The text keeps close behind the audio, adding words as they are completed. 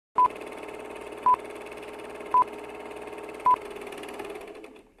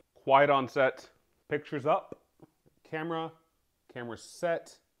Quiet on set, pictures up, camera, camera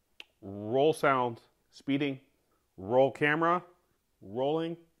set, roll sound, speeding, roll camera,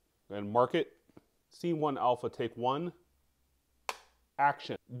 rolling, then mark it. Scene 1 alpha, take 1,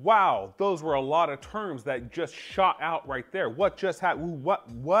 action. Wow, those were a lot of terms that just shot out right there. What just happened?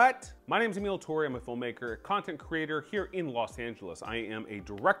 What? My name is Emil Tor. I'm a filmmaker, a content creator here in Los Angeles. I am a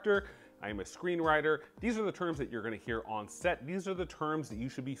director. I am a screenwriter. These are the terms that you're going to hear on set. These are the terms that you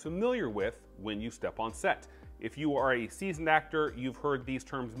should be familiar with when you step on set. If you are a seasoned actor, you've heard these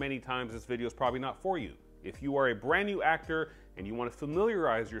terms many times. This video is probably not for you. If you are a brand new actor and you want to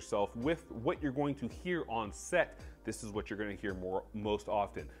familiarize yourself with what you're going to hear on set, this is what you're going to hear most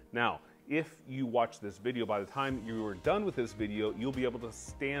often. Now, if you watch this video, by the time you are done with this video, you'll be able to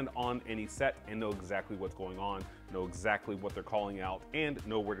stand on any set and know exactly what's going on, know exactly what they're calling out, and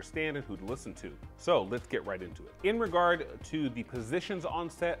know where to stand and who to listen to. So let's get right into it. In regard to the positions on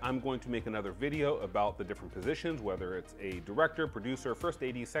set, I'm going to make another video about the different positions, whether it's a director, producer, first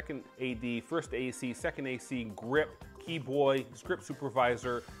AD, second AD, first AC, second AC, grip, key boy, script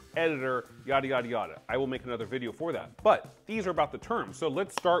supervisor, editor, yada, yada, yada. I will make another video for that. But these are about the terms. So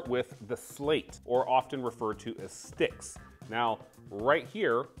let's start with the slate, or often referred to as sticks. Now, right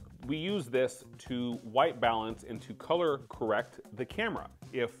here, we use this to white balance and to color correct the camera.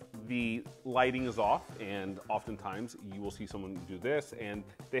 If the lighting is off, and oftentimes you will see someone do this, and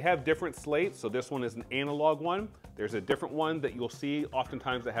they have different slates. So this one is an analog one. There's a different one that you'll see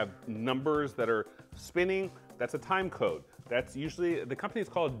oftentimes that have numbers that are spinning. That's a time code. That's usually, the company is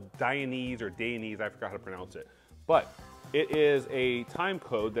called Dayanese or Dayanese, I forgot how to pronounce it. But it is a time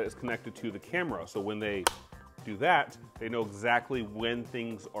code that is connected to the camera. So when they do that, they know exactly when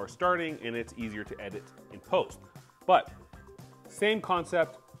things are starting, and it's easier to edit in post. But same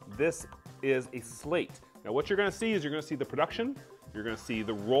concept, this is a slate. Now what you're gonna see is you're gonna see the production, you're gonna see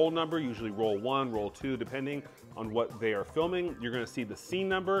the roll number, usually roll 1, roll 2, depending on what they are filming. You're gonna see the scene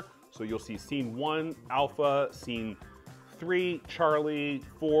number, so you'll see scene 1, alpha, scene 3, Charlie,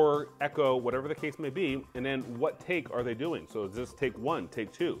 4, Echo, whatever the case may be, and then what take are they doing? So is this take 1,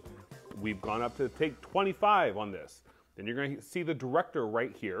 take 2? We've gone up to take 25 on this. Then you're going to see the director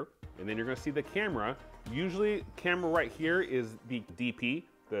right here, and then you're going to see the camera. Usually camera right here is the DP,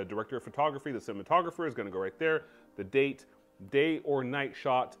 the director of photography. The cinematographer is going to go right there. The date, day or night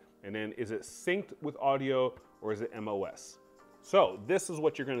shot, and then is it synced with audio or is it MOS? So this is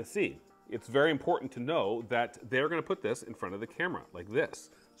what you're going to see. It's very important to know that they're going to put this in front of the camera like this,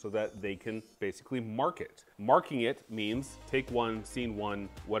 so that they can basically mark it. Marking it means take 1, scene 1,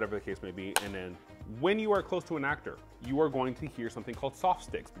 whatever the case may be, and then when you are close to an actor, you are going to hear something called soft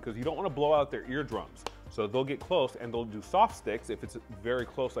sticks, because you don't want to blow out their eardrums. So they'll get close and they'll do soft sticks if it's very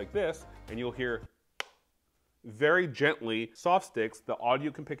close like this, and you'll hear very gently soft sticks. The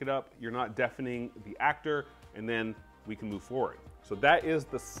audio can pick it up, you're not deafening the actor, and then we can move forward. So that is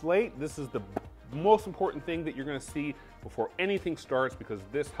the slate. This is the most important thing that you're going to see before anything starts, because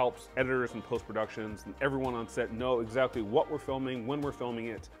this helps editors and post-productions and everyone on set know exactly what we're filming, when we're filming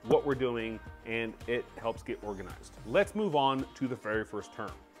it, what we're doing, and it helps get organized. Let's move on to the very first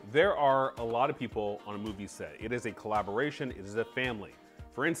term. There are a lot of people on a movie set. It is a collaboration, it is a family.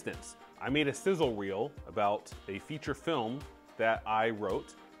 For instance, I made a sizzle reel about a feature film that I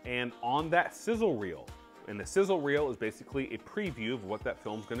wrote, and on that sizzle reel, and the sizzle reel is basically a preview of what that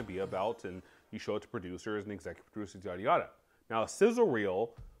film's going to be about, and you show it to producers and executive producers, yada yada. Now a sizzle reel,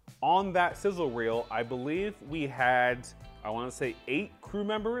 on that sizzle reel, I believe we had, I want to say 8 crew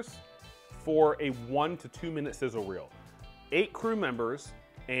members for a 1 to 2 minute sizzle reel. 8 crew members,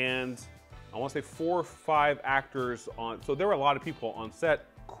 and I want to say 4 or 5 actors on, so there were a lot of people on set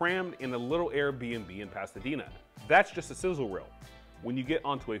crammed in a little Airbnb in Pasadena. That's just a sizzle reel. When you get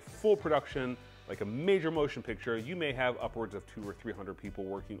onto a full production, like a major motion picture, you may have upwards of 200 or 300 people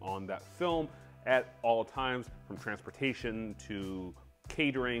working on that film at all times, from transportation to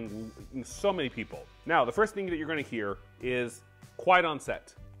catering, so many people. Now, the first thing that you're going to hear is quiet on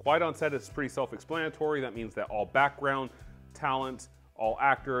set. Quiet on set is pretty self-explanatory. That means that all background talent, all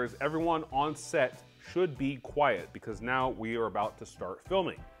actors, everyone on set should be quiet, because now we are about to start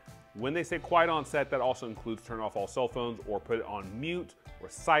filming. When they say quiet on set, that also includes turn off all cell phones or put it on mute or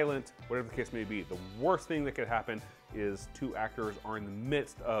silent, whatever the case may be. The worst thing that could happen is 2 actors are in the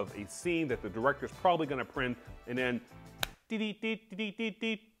midst of a scene that the director's probably going to print, and then that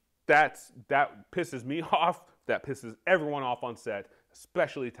pisses me off. That pisses everyone off on set,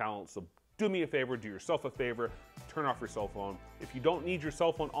 especially talent. So do me a favor, do yourself a favor, turn off your cell phone. If you don't need your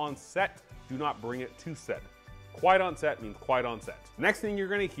cell phone on set, do not bring it to set. Quiet on set means quiet on set. Next thing you're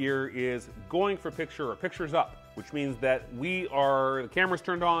gonna hear is going for picture or pictures up, which means that the camera's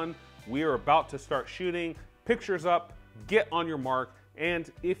turned on, we are about to start shooting, pictures up, get on your mark,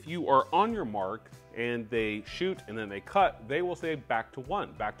 and if you are on your mark and they shoot and then they cut, they will say back to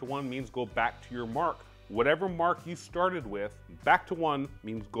one. Back to one means go back to your mark. Whatever mark you started with, back to one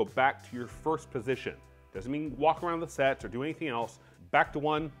means go back to your first position. Doesn't mean walk around the set or do anything else. Back to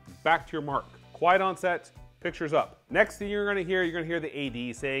one, back to your mark. Quiet on set, pictures up. Next thing you're gonna hear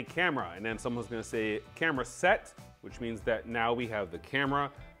the AD say camera, and then someone's gonna say camera set, which means that now we have the camera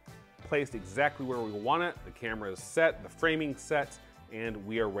placed exactly where we want it. The camera is set, the framing set, and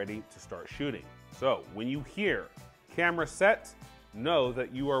we are ready to start shooting. So when you hear camera set, know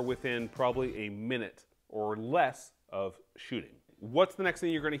that you are within probably a minute or less of shooting. What's the next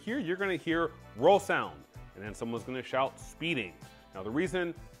thing you're gonna hear? You're gonna hear roll sound, and then someone's gonna shout speeding. Now the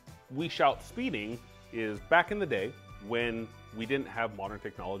reason we shout speeding is back in the day when we didn't have modern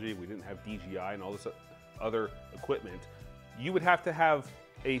technology, we didn't have DJI and all this other equipment, you would have to have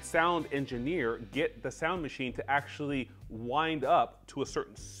a sound engineer get the sound machine to actually wind up to a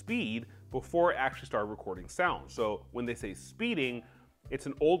certain speed before it actually started recording sound. So when they say speeding, it's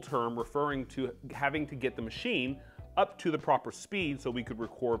an old term referring to having to get the machine up to the proper speed so we could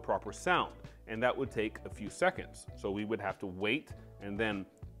record proper sound. And that would take a few seconds. So we would have to wait, and then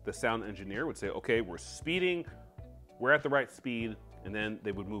the sound engineer would say, okay, we're speeding, we're at the right speed, and then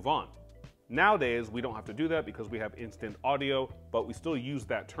they would move on. Nowadays, we don't have to do that because we have instant audio, but we still use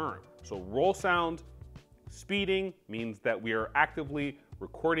that term. So roll sound, speeding means that we are actively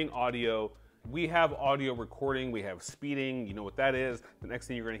recording audio. We have audio recording, we have speeding, you know what that is. The next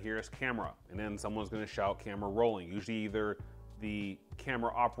thing you're gonna hear is camera, and then someone's gonna shout camera rolling, usually either the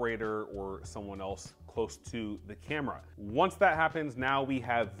camera operator or someone else close to the camera. Once that happens, now we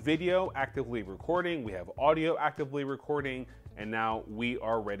have video actively recording, we have audio actively recording, and now we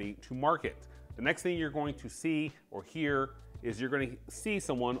are ready to market. The next thing you're going to see or hear is you're going to see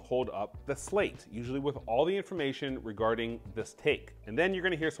someone hold up the slate, usually with all the information regarding this take. And then you're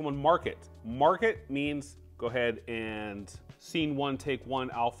going to hear someone mark it. Mark it means go ahead and scene one, take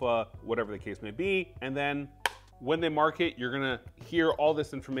one, alpha, whatever the case may be. And then when they mark it, you're going to hear all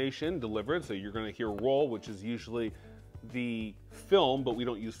this information delivered. So you're going to hear roll, which is usually the film, but we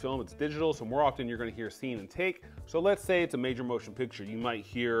don't use film, it's digital. So more often you're going to hear scene and take. So let's say it's a major motion picture. You might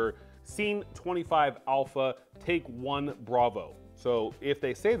hear scene 25 alpha, take one bravo. So if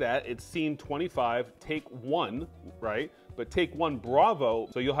they say that, it's scene 25, take one, right? But take one bravo,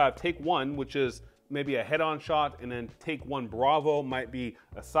 so you'll have take one, which is maybe a head-on shot, and then take one bravo might be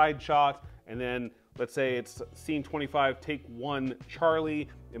a side shot, and then let's say it's scene 25, take one Charlie,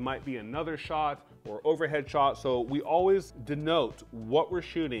 it might be another shot or overhead shot. So we always denote what we're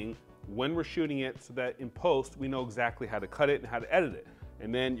shooting, when we're shooting it, so that in post, we know exactly how to cut it and how to edit it.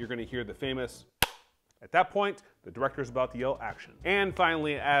 And then you're gonna hear the famous, at that point, the director's about to yell action. And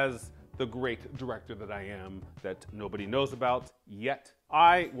finally, as the great director that I am, that nobody knows about yet,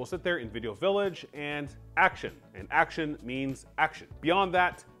 I will sit there in Video Village and action. And action means action. Beyond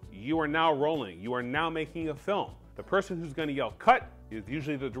that, you are now rolling. You are now making a film. The person who's gonna yell cut is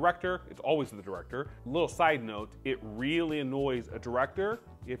usually the director. It's always the director. Little side note, it really annoys a director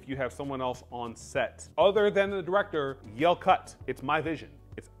if you have someone else on set. Other than the director, yell cut. It's my vision.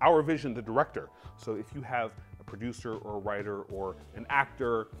 It's our vision, the director. So if you have a producer or a writer or an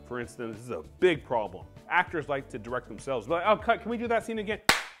actor, for instance, this is a big problem. Actors like to direct themselves. Like, oh, cut, can we do that scene again?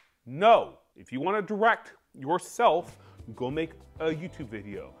 No. If you want to direct yourself, go make a YouTube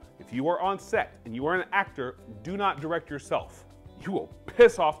video. If you are on set and you are an actor, do not direct yourself. You will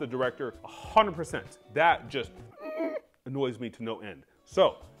piss off the director 100%. That just annoys me to no end.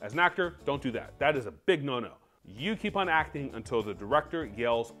 So, as an actor, don't do that. That is a big no-no. You keep on acting until the director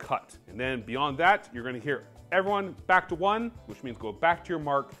yells cut. And then beyond that, you're gonna hear everyone back to one, which means go back to your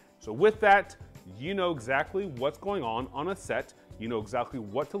mark. So with that, you know exactly what's going on a set. You know exactly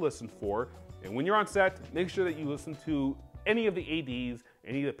what to listen for. And when you're on set, make sure that you listen to any of the ADs,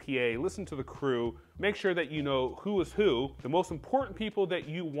 any of the PA, listen to the crew, make sure that you know who is who. The most important people that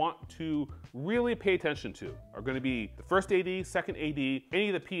you want to really pay attention to are gonna be the first AD, second AD, any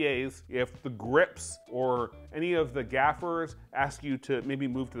of the PAs. If the grips or any of the gaffers ask you to maybe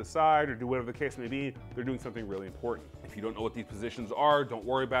move to the side or do whatever the case may be, they're doing something really important. If you don't know what these positions are, don't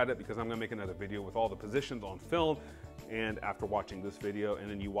worry about it, because I'm gonna make another video with all the positions on film. And after watching this video and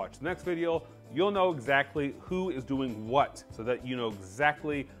then you watch the next video, you'll know exactly who is doing what, so that you know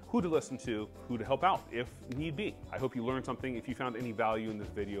exactly who to listen to, who to help out if need be. I hope you learned something. If you found any value in this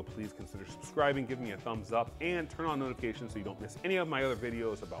video, please consider subscribing, give me a thumbs up, and turn on notifications so you don't miss any of my other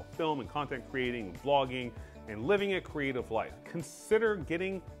videos about film and content creating and vlogging and living a creative life. Consider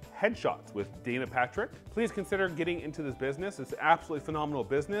getting headshots with Dana Patrick. Please consider getting into this business. It's an absolutely phenomenal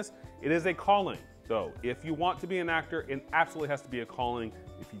business. It is a calling, though. If you want to be an actor, it absolutely has to be a calling.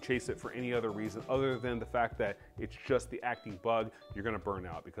 If you chase it for any other reason other than the fact that it's just the acting bug, you're gonna burn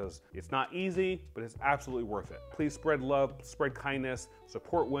out because it's not easy, but it's absolutely worth it. Please spread love, spread kindness,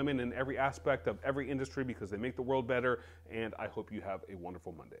 support women in every aspect of every industry because they make the world better, and I hope you have a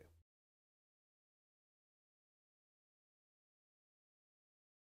wonderful Monday.